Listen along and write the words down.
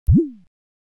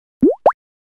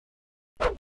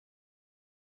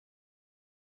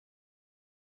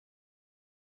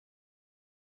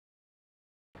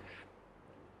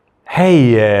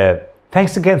Hey,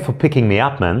 thanks again for picking me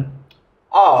up, man.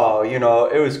 Oh,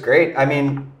 it was great. I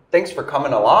mean, thanks for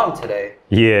coming along today.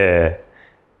 Yeah.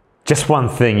 Just one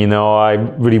thing, I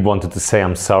really wanted to say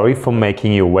I'm sorry for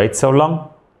making you wait so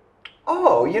long.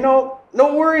 Oh,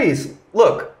 no worries.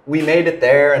 Look, we made it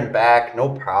there and back, no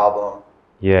problem.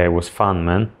 Yeah, it was fun,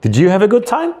 man. Did you have a good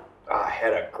time? I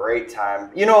had a great time.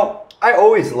 I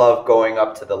always love going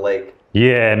up to the lake.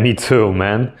 Yeah, me too,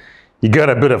 man. You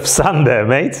got a bit of sun there,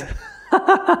 mate.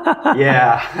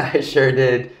 Yeah, I sure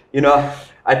did.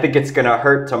 I think it's gonna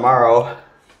hurt tomorrow.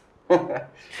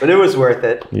 But it was worth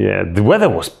it. Yeah, the weather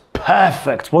was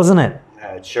perfect, wasn't it?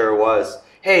 Yeah, it sure was.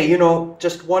 Hey,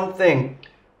 just one thing.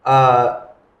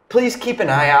 Please keep an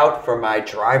eye out for my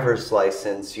driver's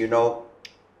license.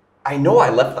 I know I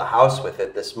left the house with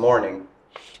it this morning.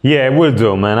 Yeah, it will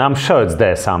do, man. I'm sure it's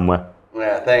there somewhere.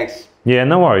 Yeah, thanks. Yeah,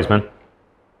 no worries, man.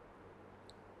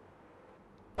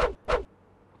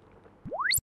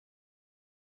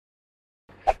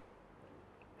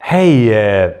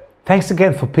 Hey, thanks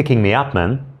again for picking me up,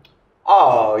 man.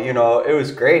 Oh, it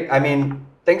was great. I mean,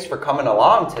 thanks for coming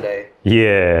along today.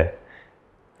 Yeah.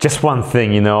 Just one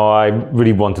thing, I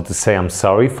really wanted to say I'm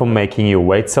sorry for making you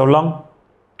wait so long.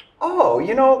 Oh,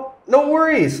 no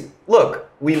worries. Look,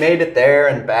 we made it there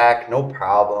and back, no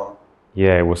problem.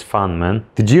 Yeah, it was fun, man.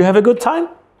 Did you have a good time?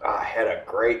 I had a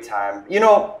great time.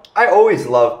 I always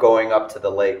love going up to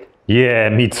the lake. Yeah,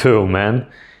 me too,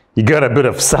 man. You got a bit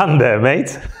of sun there,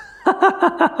 mate.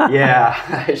 Yeah,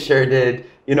 I sure did.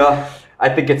 I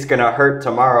think it's gonna hurt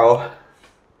tomorrow.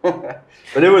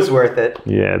 But it was worth it.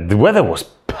 Yeah, the weather was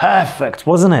perfect,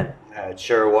 wasn't it? Yeah, it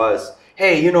sure was.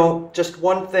 Hey, just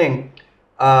one thing.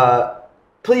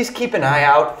 Please keep an eye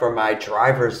out for my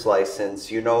driver's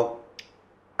license.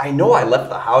 I know I left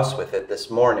the house with it this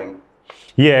morning.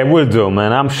 Yeah, it will do,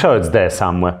 man. I'm sure it's there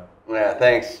somewhere. Yeah,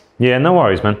 thanks. Yeah, no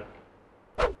worries, man.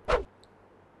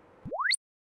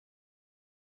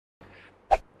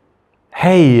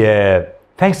 Hey,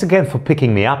 thanks again for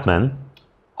picking me up, man.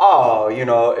 Oh,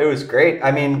 it was great.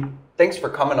 I mean, thanks for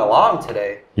coming along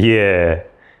today. Yeah.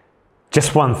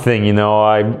 Just one thing,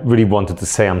 I really wanted to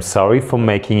say I'm sorry for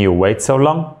making you wait so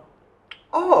long.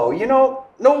 Oh,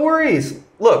 no worries.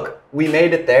 Look, we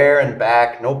made it there and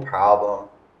back, no problem.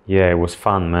 Yeah, it was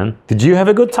fun, man. Did you have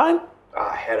a good time?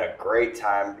 I had a great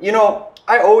time.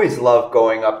 I always love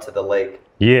going up to the lake.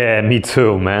 Yeah, me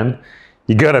too, man.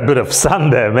 You got a bit of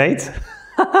sun there, mate.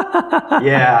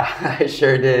 Yeah, I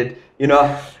sure did.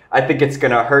 I think it's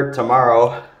gonna hurt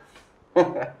tomorrow.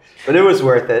 But it was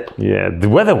worth it. Yeah, the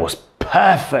weather was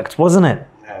perfect, wasn't it?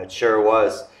 Yeah, it sure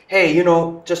was. Hey,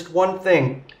 just one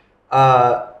thing.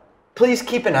 Please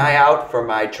keep an eye out for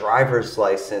my driver's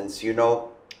license.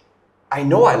 I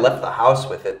know I left the house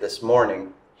with it this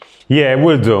morning. Yeah, it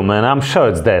will do, man. I'm sure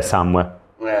it's there somewhere.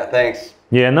 Yeah, thanks.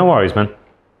 Yeah, no worries, man.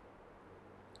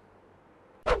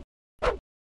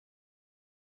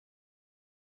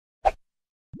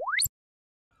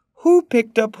 Who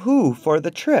picked up who for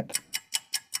the trip?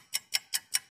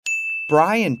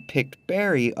 Brian picked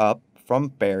Barry up from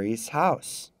Barry's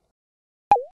house.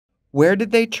 Where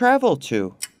did they travel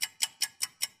to?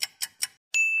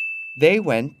 They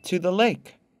went to the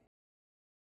lake.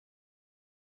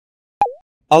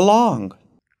 Along.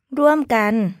 ร่วมกั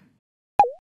น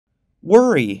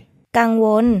Worry. กังว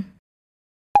ล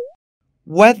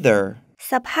Weather.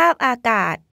 สภาพอากา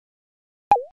ศ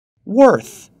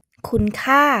Worth. คุณ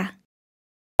ค่า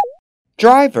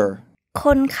Driver. ค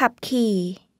นขับขี่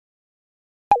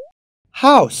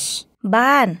House.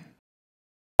 บ้าน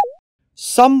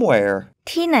Somewhere.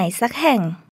 ที่ไหนสักแห่ง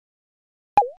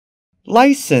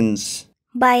License.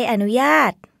 ใบอนุญา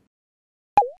ต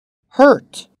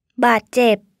Hurt. บาดเ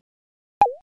จ็บ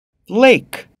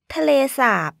Lake. ทะเลส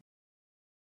าบ